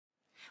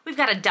We've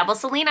got a double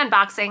Celine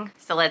unboxing,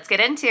 so let's get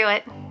into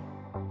it.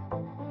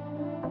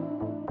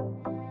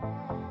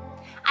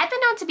 I've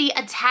been known to be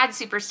a tad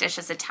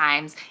superstitious at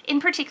times,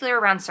 in particular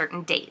around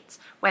certain dates,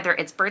 whether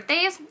it's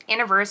birthdays,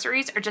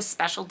 anniversaries, or just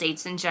special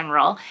dates in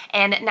general.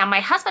 And now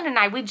my husband and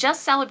I, we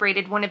just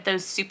celebrated one of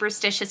those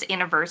superstitious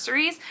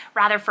anniversaries.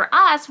 Rather, for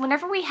us,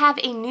 whenever we have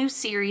a new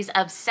series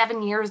of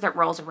 7 years that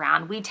rolls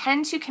around, we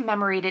tend to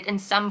commemorate it in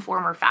some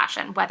form or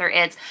fashion, whether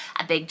it's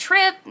a big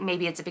trip,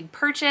 maybe it's a big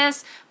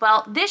purchase.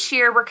 Well, this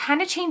year we're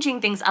kind of changing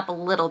things up a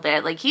little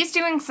bit. Like, he's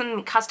doing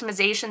some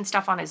customization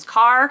stuff on his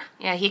car.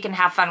 Yeah, he can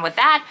have fun with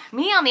that.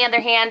 Me, on the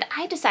other hand,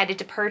 I decided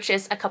to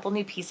purchase a couple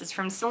new pieces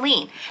from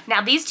Celine.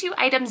 Now, these two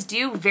items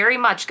do very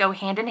much go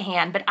hand in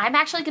hand, but I'm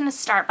actually going to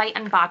start by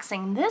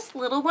unboxing this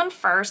little one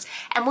first,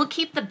 and we'll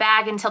keep the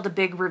bag until the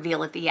big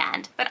reveal at the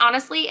end. But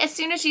honestly, as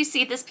soon as you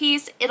see this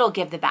piece, it'll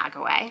give the bag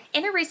away.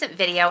 In a recent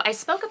video, I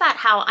spoke about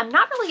how I'm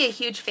not really a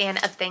huge fan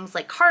of things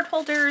like card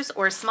holders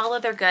or small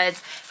leather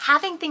goods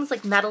having things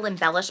like metal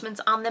embellishments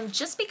on them,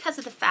 just because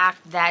of the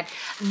fact that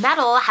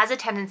metal has a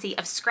tendency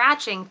of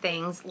scratching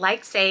things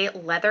like, say,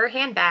 leather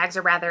handbags,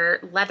 or rather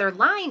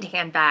leather-lined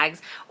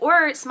handbags,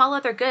 or small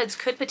leather goods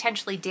could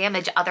potentially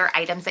damage other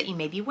items that you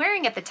may be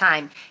wearing at the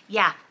time.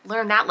 Yeah,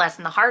 learn that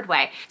lesson the hard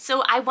way.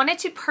 So I wanted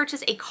to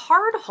purchase a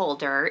card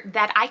holder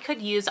that I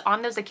could use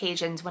on those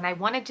occasions when I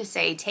wanted to,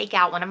 say, take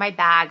out one of my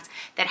bags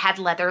that had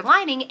leather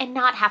lining and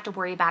not have to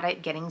worry about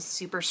it getting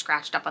super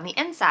scratched up on the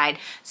inside.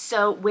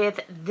 So with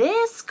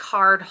this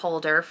card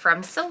holder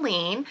from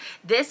Celine,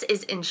 this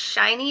is in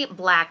shiny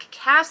black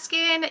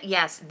calfskin.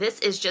 Yes, this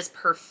is just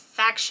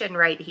perfection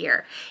right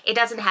here. It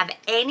doesn't have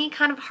any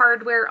kind of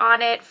hardware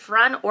on it,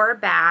 front or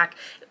back.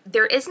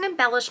 There is an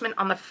embellishment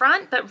on the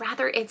front, but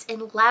rather it's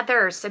in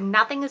leather, so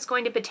nothing is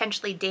going to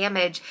potentially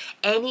damage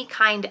any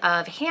kind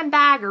of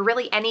handbag or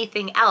really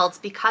anything else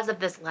because of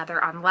this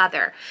leather on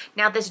leather.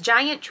 Now, this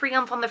giant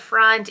Triomphe on the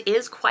front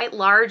is quite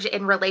large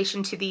in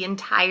relation to the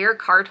entire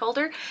card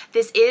holder.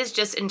 This is,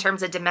 just in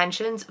terms of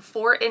dimensions,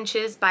 4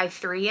 inches by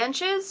 3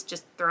 inches,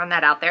 just throwing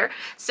that out there.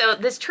 So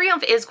this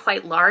Triomphe is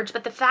quite large,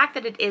 but the fact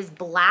that it is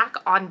black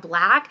on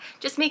black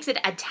just makes it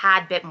a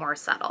tad bit more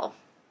subtle.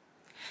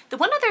 The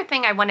one other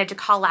thing I wanted to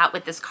call out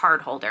with this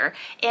card holder,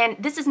 and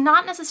this is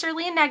not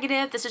necessarily a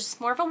negative, this is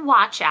just more of a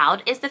watch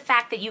out, is the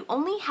fact that you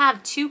only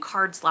have 2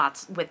 card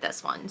slots with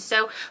this one.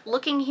 So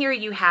looking here,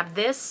 you have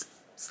this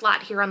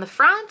slot here on the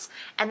front,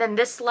 and then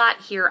this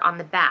slot here on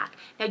the back.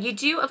 Now, you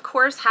do, of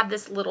course, have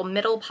this little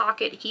middle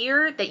pocket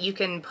here that you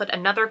can put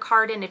another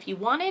card in if you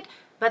wanted,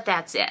 but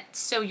that's it.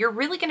 So you're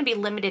really going to be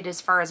limited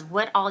as far as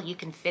what all you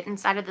can fit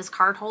inside of this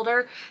card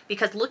holder,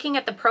 because looking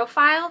at the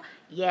profile,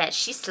 yeah,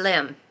 she's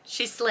slim.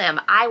 She's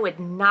slim. I would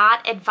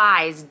not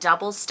advise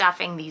double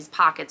stuffing these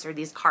pockets or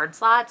these card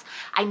slots.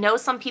 I know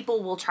some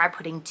people will try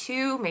putting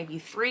 2, maybe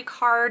 3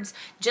 cards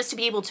just to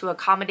be able to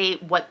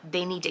accommodate what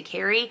they need to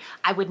carry.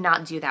 I would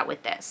not do that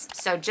with this.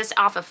 So just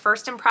off of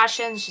first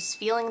impressions, just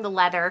feeling the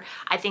leather,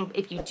 I think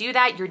if you do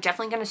that, you're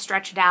definitely going to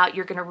stretch it out.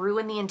 You're going to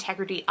ruin the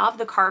integrity of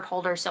the card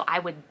holder, so I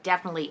would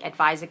definitely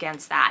advise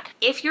against that.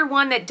 If you're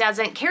one that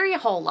doesn't carry a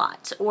whole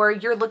lot, or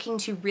you're looking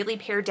to really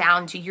pare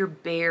down to your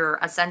bare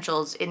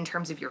essentials in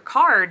terms of your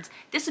cards,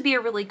 this would be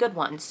a really good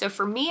one. So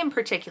for me in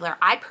particular,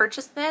 I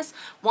purchased this,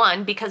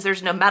 one, because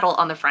there's no metal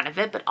on the front of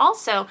it, but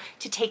also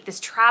to take this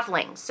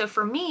traveling. So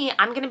for me,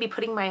 I'm going to be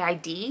putting my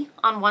ID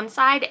on one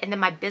side and then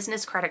my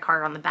business credit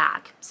card on the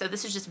back. So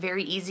this is just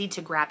very easy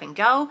to grab and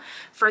go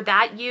for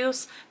that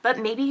use. But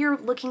maybe you're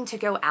looking to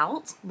go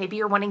out, maybe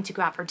you're wanting to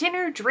go out for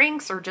dinner,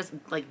 drinks, or just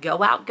like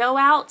go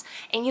out,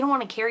 and you don't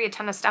want to carry a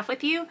ton of stuff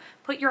with you.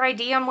 Put your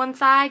ID on one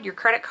side, your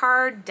credit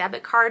card,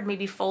 debit card,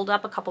 maybe fold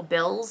up a couple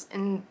bills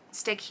and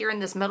stick here in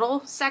this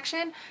middle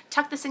section,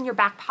 tuck this in your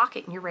back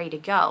pocket, and you're ready to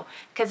go.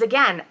 Because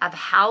again, of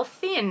how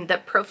thin the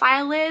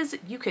profile is,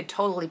 you could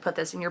totally put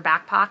this in your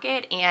back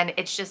pocket, and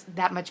it's just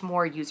that much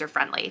more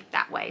user-friendly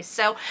that way.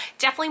 So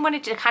definitely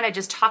wanted to kind of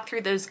just talk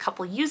through those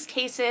couple use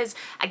cases.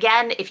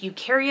 Again, if you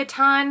carry a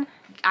ton,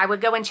 I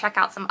would go and check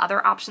out some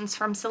other options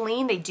from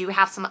Celine. They do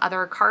have some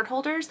other card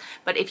holders,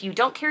 but if you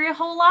don't carry a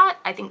whole lot,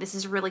 I think this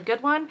is a really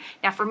good one.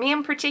 Now, for me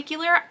in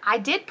particular, I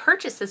did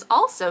purchase this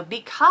also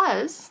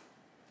because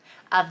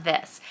of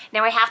this.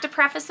 Now, I have to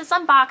preface this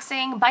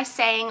unboxing by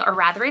saying, or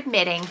rather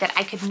admitting, that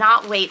I could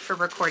not wait for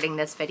recording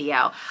this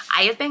video.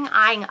 I have been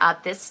eyeing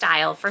up this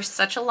style for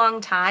such a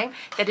long time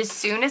that as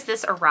soon as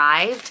this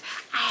arrived,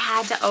 I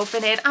had to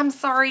open it. I'm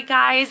sorry,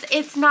 guys.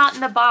 It's not in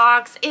the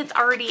box. It's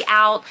already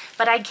out,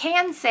 but I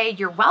can say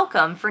you're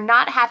welcome for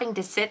not having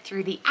to sit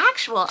through the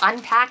actual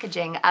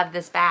unpackaging of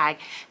this bag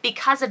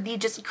because of the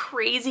just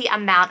crazy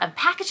amount of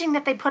packaging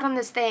that they put on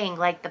this thing,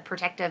 like the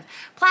protective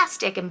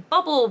plastic and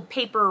bubble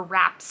paper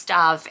wrap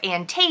stuff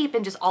and tape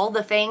and just all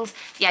the things.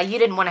 Yeah, you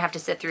didn't want to have to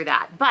sit through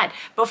that. But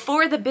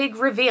before the big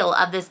reveal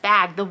of this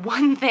bag, the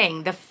one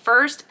thing, the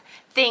first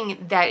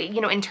thing that,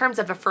 you know, in terms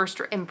of a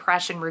first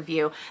impression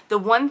review, the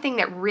one thing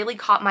that really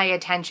caught my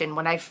attention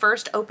when I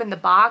first opened the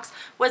box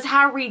was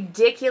how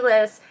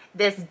ridiculous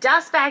this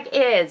dust bag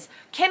is.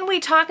 Can we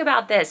talk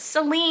about this?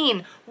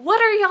 Celine,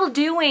 what are y'all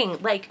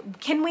doing? Like,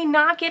 can we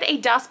not get a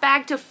dust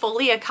bag to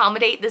fully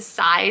accommodate the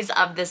size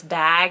of this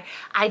bag?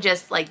 I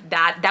just like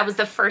that was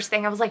the first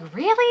thing I was like,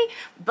 really?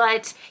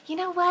 But you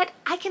know what?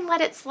 I can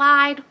let it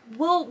slide.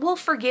 We'll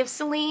forgive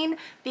Celine,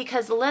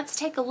 because let's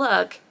take a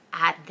look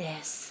at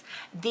this.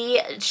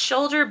 The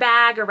shoulder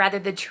bag, or rather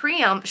the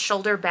Triomphe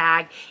shoulder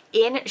bag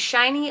in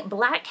shiny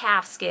black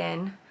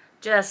calfskin.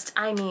 Just,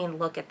 I mean,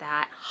 look at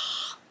that.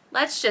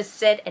 Let's just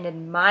sit and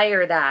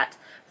admire that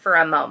for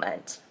a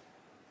moment.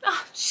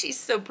 Oh, she's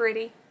so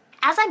pretty.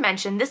 As I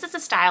mentioned, this is a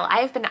style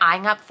I have been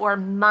eyeing up for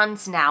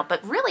months now,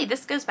 but really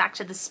this goes back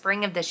to the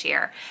spring of this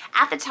year.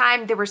 At the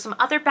time, there were some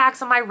other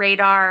bags on my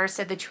radar,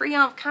 so the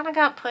Triomphe kind of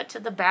got put to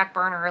the back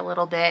burner a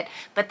little bit,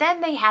 but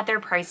then they had their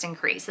price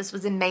increase. This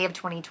was in May of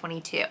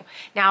 2022.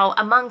 Now,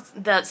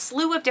 amongst the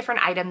slew of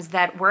different items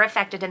that were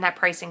affected in that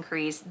price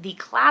increase, the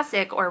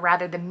classic, or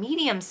rather the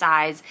medium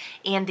size,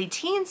 and the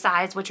teen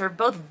size, which are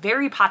both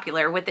very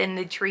popular within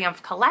the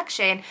Triomphe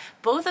collection,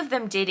 both of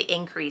them did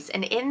increase.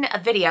 And in a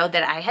video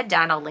that I had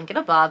done, I'll link it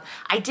above,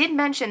 I did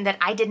mention that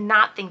I did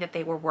not think that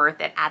they were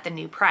worth it at the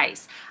new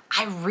price.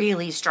 I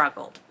really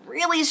struggled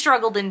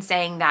in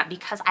saying that,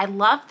 because I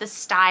love the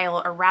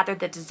style, or rather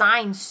the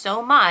design,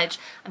 so much.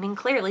 I mean,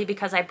 clearly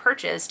because I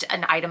purchased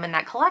an item in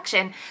that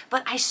collection,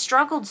 but I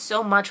struggled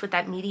so much with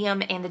that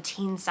medium and the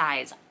teen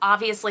size.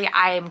 Obviously,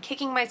 I am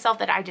kicking myself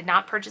that I did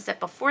not purchase it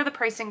before the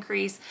price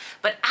increase,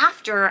 but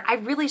after, I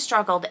really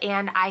struggled,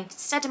 and I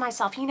said to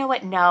myself, you know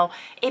what, no,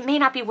 it may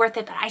not be worth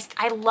it, but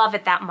I love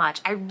it that much.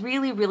 I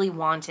really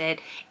want it,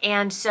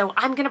 and so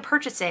I'm gonna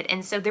purchase it.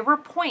 And so there were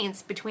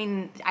points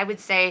between, I would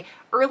say,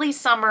 early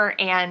summer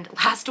and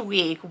last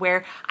week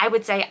where I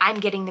would say I'm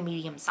getting the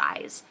medium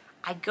size.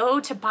 I go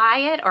to buy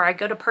it, or I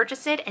go to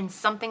purchase it, and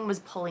something was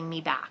pulling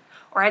me back.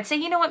 Or I'd say,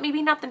 you know what,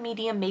 maybe not the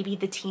medium, maybe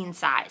the teen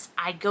size.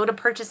 I go to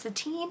purchase the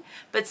teen,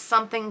 but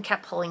something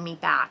kept pulling me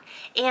back.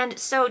 And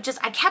so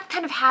I kept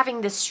kind of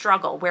having this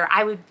struggle where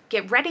I would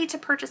get ready to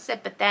purchase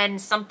it, but then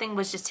something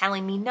was just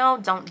telling me, no,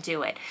 don't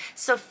do it.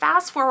 So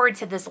fast forward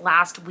to this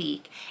last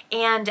week,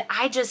 and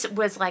I just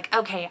was like,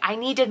 okay, I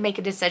need to make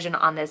a decision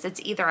on this.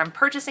 It's either I'm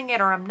purchasing it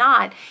or I'm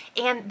not.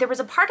 And there was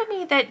a part of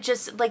me that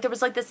just like, there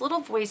was like this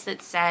little voice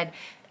that said,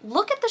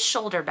 look at the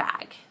shoulder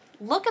bag.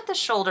 Look at the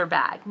shoulder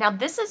bag. Now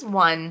this is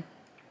one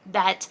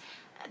that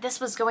this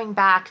was going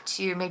back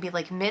to maybe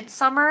like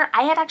midsummer.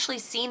 I had actually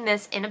seen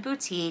this in a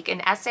boutique. An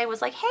essay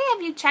was like, hey,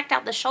 have you checked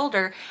out the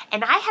shoulder?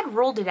 And I had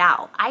ruled it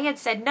out. I had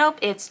said, nope,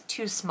 it's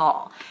too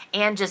small.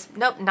 And just,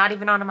 nope, not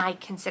even on my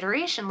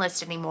consideration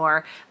list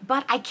anymore.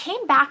 But I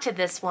came back to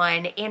this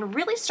one and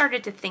really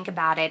started to think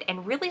about it,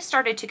 and really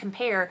started to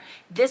compare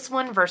this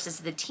one versus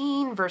the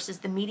teen versus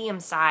the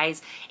medium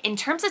size in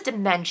terms of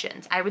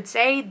dimensions. I would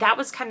say that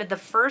was kind of the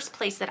first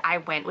place that I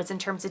went, was in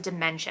terms of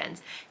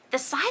dimensions. The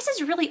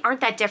sizes really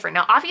aren't that different.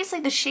 Now, obviously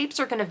the shapes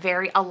are gonna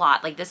vary a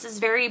lot. Like this is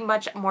very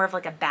much more of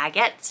like a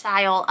baguette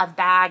style of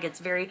bag.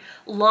 It's very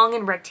long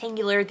and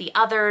rectangular. The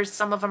others,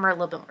 some of them are a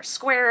little bit more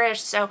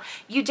squarish. So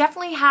you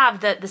definitely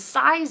have the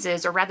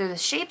sizes, or rather the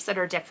shapes, that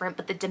are different,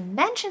 but the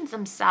dimensions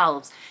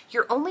themselves,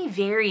 you're only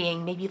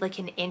varying maybe like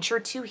an inch or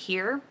two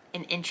here,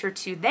 an inch or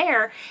two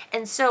there.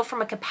 And so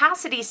from a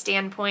capacity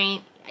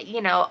standpoint,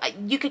 you know,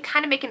 you could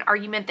kind of make an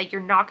argument that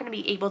you're not going to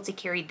be able to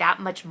carry that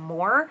much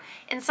more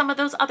in some of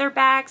those other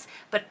bags.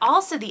 But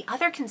also the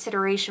other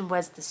consideration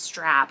was the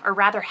strap, or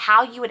rather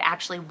how you would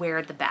actually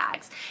wear the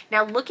bags.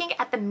 Now, looking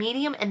at the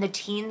medium and the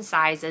teen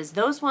sizes,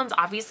 those ones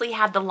obviously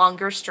had the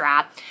longer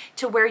strap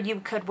to where you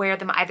could wear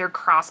them either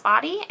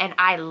crossbody, and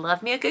I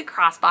love me a good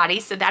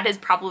crossbody, so that is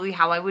probably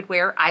how I would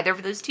wear either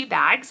of those two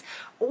bags,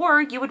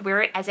 or you would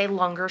wear it as a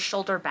longer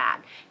shoulder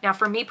bag. Now,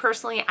 for me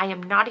personally, I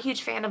am not a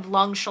huge fan of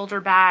long shoulder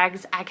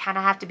bags. I kind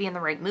of have to be in the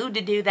right mood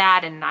to do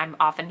that, and I'm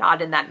often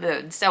not in that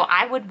mood. So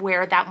I would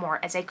wear that more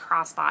as a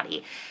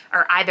crossbody,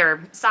 or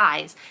either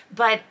size.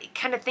 But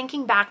kind of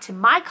thinking back to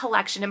my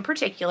collection in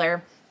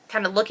particular,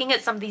 kind of looking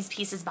at some of these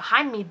pieces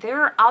behind me,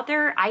 there are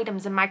other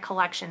items in my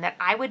collection that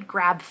I would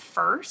grab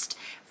first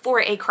for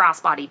a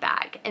crossbody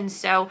bag. And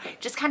so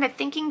just kind of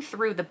thinking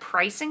through the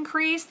price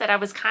increase that I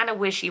was kind of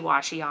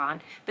wishy-washy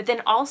on, but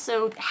then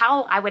also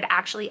how I would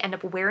actually end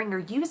up wearing or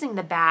using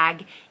the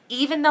bag,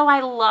 even though I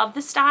love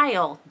the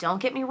style.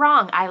 Don't get me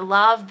wrong, I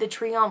love the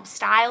Triomphe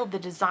style, the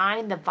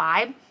design, the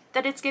vibe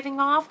that it's giving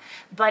off,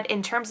 but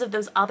in terms of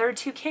those other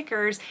two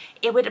kickers,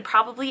 it would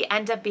probably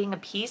end up being a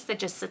piece that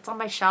just sits on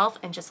my shelf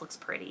and just looks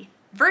pretty.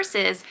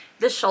 Versus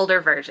the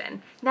shoulder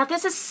version. Now,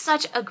 this is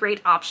such a great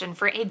option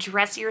for a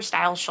dressier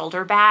style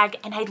shoulder bag,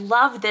 and I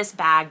love this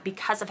bag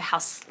because of how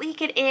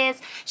sleek it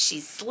is.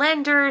 She's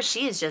slender,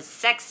 she is just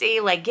sexy,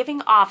 like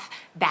giving off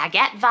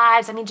baguette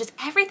vibes. I mean, just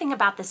everything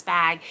about this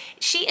bag.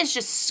 She is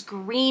just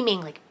screaming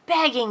like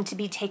begging to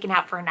be taken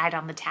out for a night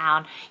on the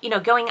town, you know,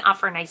 going out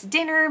for a nice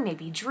dinner,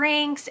 maybe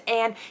drinks.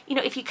 And, you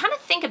know, if you kind of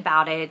think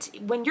about it,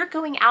 when you're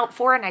going out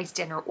for a nice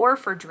dinner or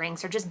for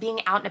drinks or just being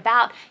out and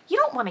about, you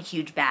don't want a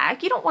huge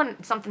bag. You don't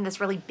want something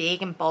that's really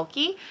big and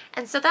bulky.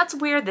 And so that's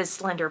where this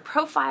slender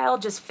profile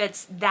just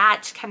fits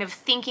that kind of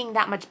thinking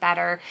that much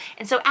better.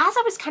 And so as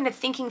I was kind of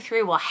thinking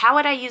through, well, how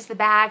would I use the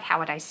bag? How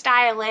would I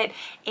style it?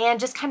 And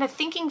just kind of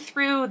thinking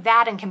through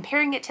that and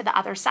comparing it to the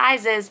other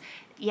sizes,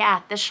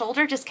 yeah, the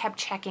shoulder just kept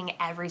checking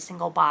every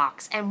single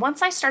box. And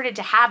once I started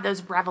to have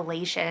those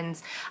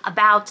revelations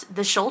about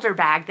the shoulder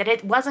bag, that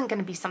it wasn't going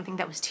to be something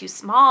that was too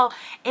small,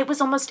 it was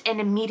almost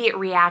an immediate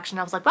reaction.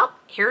 I was like, well,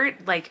 here,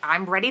 like,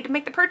 I'm ready to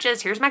make the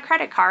purchase. Here's my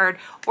credit card,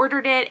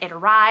 ordered it, it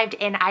arrived,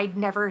 and I'd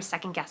never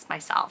second guessed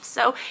myself.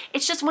 So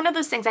it's just one of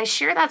those things. I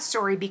share that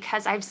story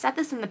because I've said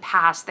this in the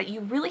past, that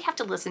you really have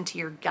to listen to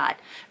your gut.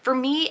 For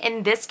me,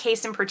 in this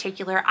case in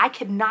particular, I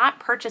could not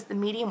purchase the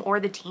medium or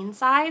the teen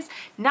size.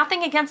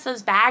 Nothing against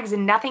those bags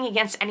and nothing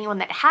against anyone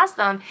that has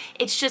them.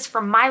 It's just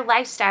from my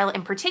lifestyle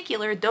in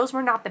particular, those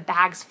were not the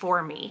bags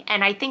for me.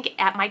 And I think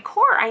at my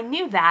core, I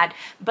knew that,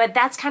 but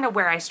that's kind of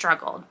where I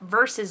struggled.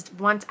 Versus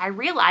once I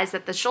realized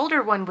that the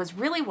shoulder one was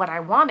really what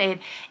I wanted,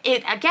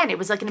 it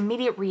was like an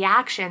immediate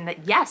reaction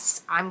that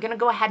yes, I'm gonna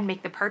go ahead and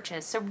make the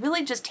purchase. So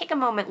really just take a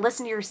moment,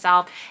 listen to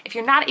yourself. If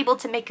you're not able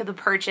to make the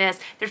purchase,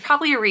 there's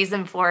probably a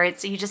reason for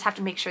it. So you just have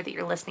to make sure that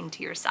you're listening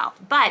to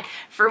yourself. But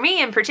for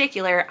me in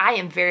particular, I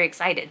am very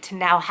excited to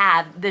now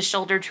have the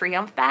shoulder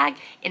Triomphe bag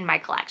in my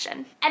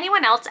collection.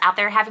 Anyone else out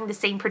there having the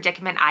same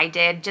predicament I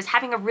did, just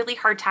having a really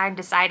hard time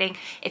deciding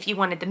if you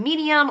wanted the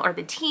medium or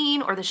the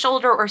teen or the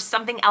shoulder or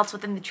something else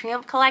within the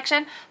Triomphe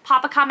collection,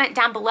 pop a comment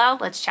down below,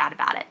 let's chat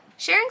about it.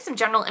 Sharing some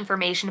general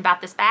information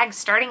about this bag,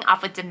 starting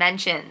off with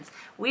dimensions.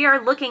 We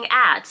are looking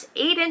at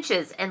 8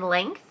 inches in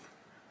length,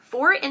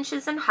 4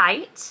 inches in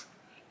height,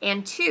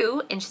 and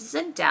 2 inches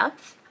in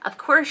depth. Of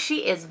course,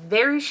 she is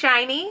very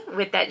shiny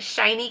with that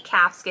shiny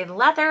calfskin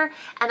leather.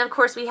 And of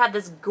course, we have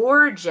this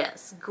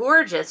gorgeous,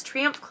 gorgeous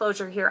Triomphe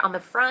closure here on the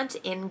front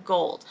in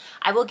gold.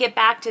 I will get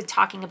back to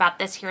talking about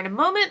this here in a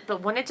moment,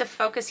 but wanted to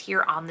focus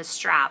here on the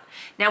strap.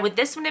 Now with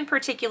this one in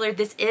particular,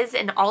 this is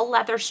an all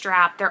leather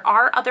strap. There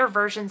are other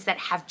versions that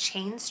have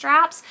chain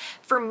straps.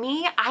 For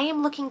me, I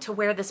am looking to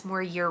wear this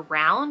more year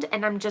round,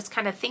 and I'm just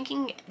kind of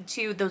thinking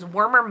to those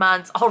warmer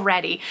months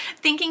already,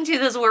 thinking to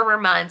those warmer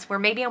months where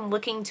maybe I'm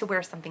looking to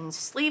wear something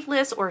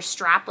sleeveless or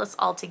strapless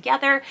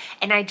altogether.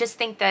 And I just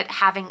think that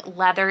having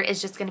leather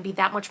is just going to be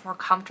that much more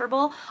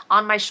comfortable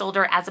on my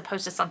shoulder as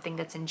opposed to something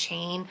that's in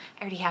chain.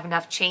 I already have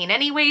enough chain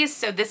anyways,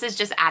 so this is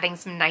just adding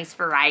some nice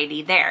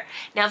variety there.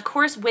 Now, of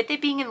course, with it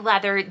being in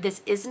leather,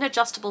 this is an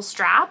adjustable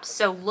strap.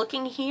 So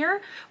looking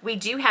here, we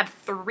do have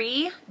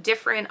 3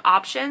 different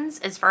options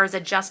as far as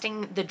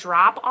adjusting the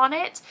drop on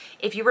it.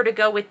 If you were to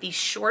go with the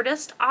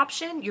shortest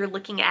option, you're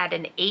looking at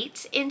an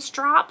 8-inch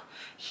drop.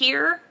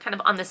 Here, kind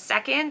of on the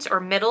second or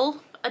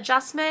middle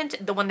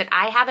adjustment, the one that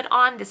I have it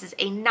on, this is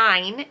a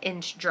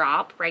 9-inch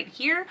drop right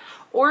here.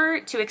 Or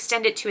to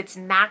extend it to its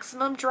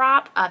maximum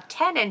drop of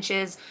 10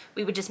 inches,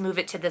 we would just move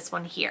it to this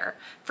one here.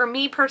 For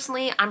me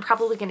personally, I'm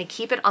probably going to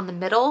keep it on the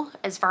middle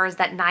as far as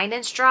that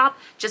 9-inch drop,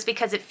 just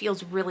because it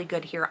feels really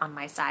good here on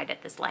my side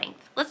at this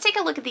length. Let's take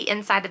a look at the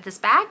inside of this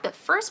bag, but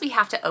first we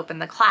have to open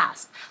the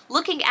clasp.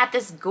 Looking at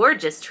this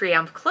gorgeous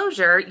Triomphe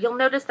closure, you'll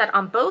notice that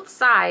on both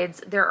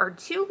sides there are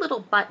 2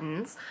 little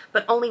buttons,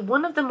 but only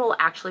one of them will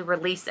actually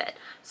release it.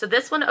 So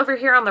this one over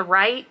here on the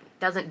right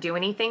doesn't do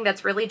anything.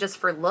 That's really just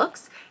for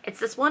looks. It's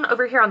this one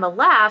over here on the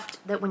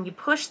left that when you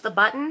push the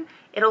button,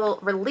 it'll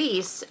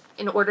release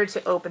in order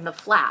to open the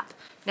flap.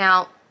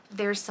 Now,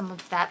 there's some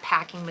of that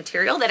packing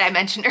material that I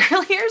mentioned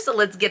earlier, so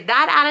let's get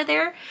that out of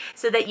there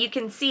so that you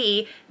can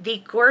see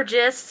the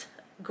gorgeous,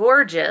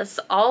 gorgeous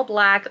all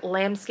black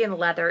lambskin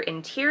leather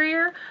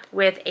interior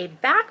with a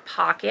back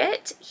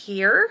pocket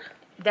here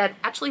that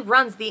actually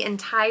runs the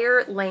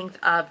entire length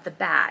of the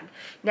bag.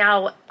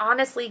 Now,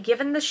 honestly,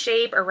 given the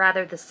shape, or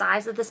rather the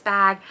size of this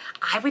bag,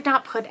 I would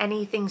not put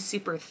anything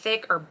super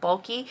thick or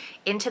bulky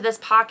into this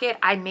pocket.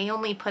 I may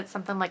only put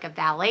something like a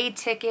valet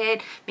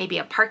ticket, maybe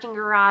a parking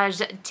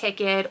garage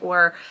ticket,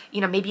 or,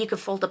 you know, maybe you could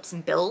fold up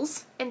some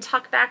bills and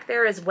tuck back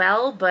there as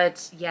well.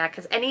 But yeah,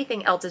 because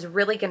anything else is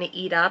really going to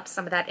eat up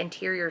some of that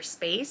interior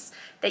space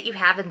that you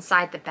have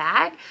inside the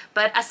bag.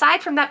 But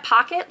aside from that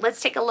pocket,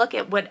 let's take a look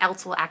at what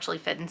else will actually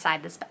fit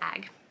inside this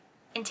bag.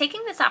 In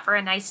taking this out for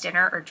a nice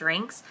dinner or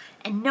drinks,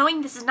 and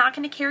knowing this is not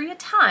going to carry a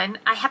ton,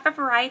 I have a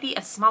variety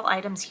of small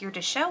items here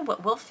to show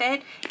what will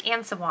fit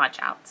and some watch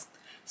outs.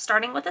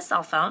 Starting with a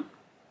cell phone,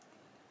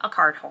 a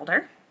card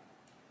holder,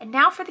 and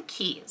now for the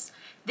keys.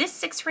 This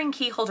 6-ring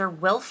key holder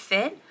will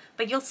fit,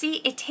 but you'll see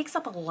it takes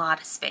up a lot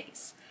of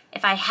space.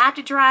 If I had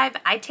to drive,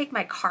 I'd take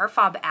my car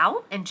fob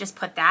out and just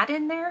put that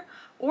in there,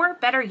 or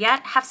better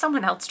yet, have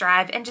someone else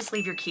drive and just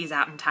leave your keys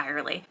out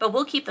entirely. But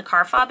we'll keep the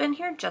car fob in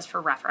here just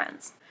for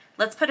reference.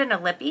 Let's put in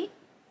a lippy,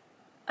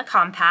 a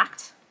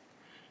compact,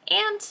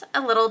 and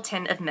a little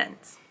tin of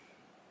mints.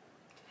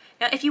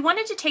 Now, if you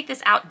wanted to take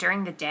this out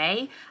during the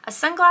day, a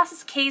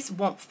sunglasses case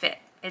won't fit.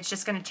 It's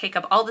just gonna take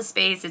up all the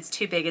space. It's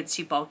too big, it's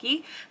too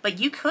bulky, but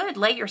you could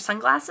lay your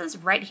sunglasses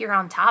right here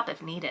on top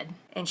if needed.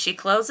 And she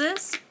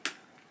closes,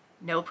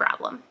 no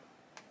problem.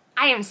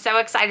 I am so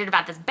excited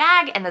about this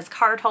bag and this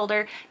card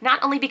holder,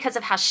 not only because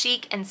of how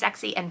chic and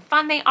sexy and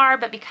fun they are,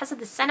 but because of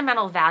the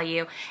sentimental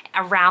value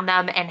around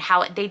them and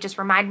how they just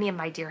remind me of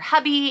my dear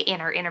hubby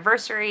and our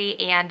anniversary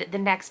and the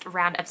next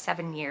round of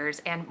 7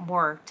 years and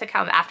more to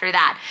come after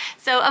that.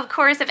 So of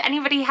course, if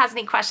anybody has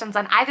any questions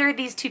on either of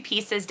these two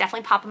pieces,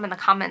 definitely pop them in the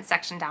comments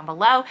section down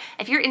below.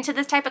 If you're into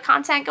this type of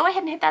content, go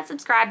ahead and hit that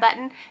subscribe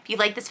button. If you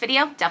like this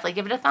video, definitely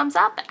give it a thumbs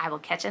up, and I will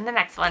catch you in the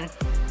next one.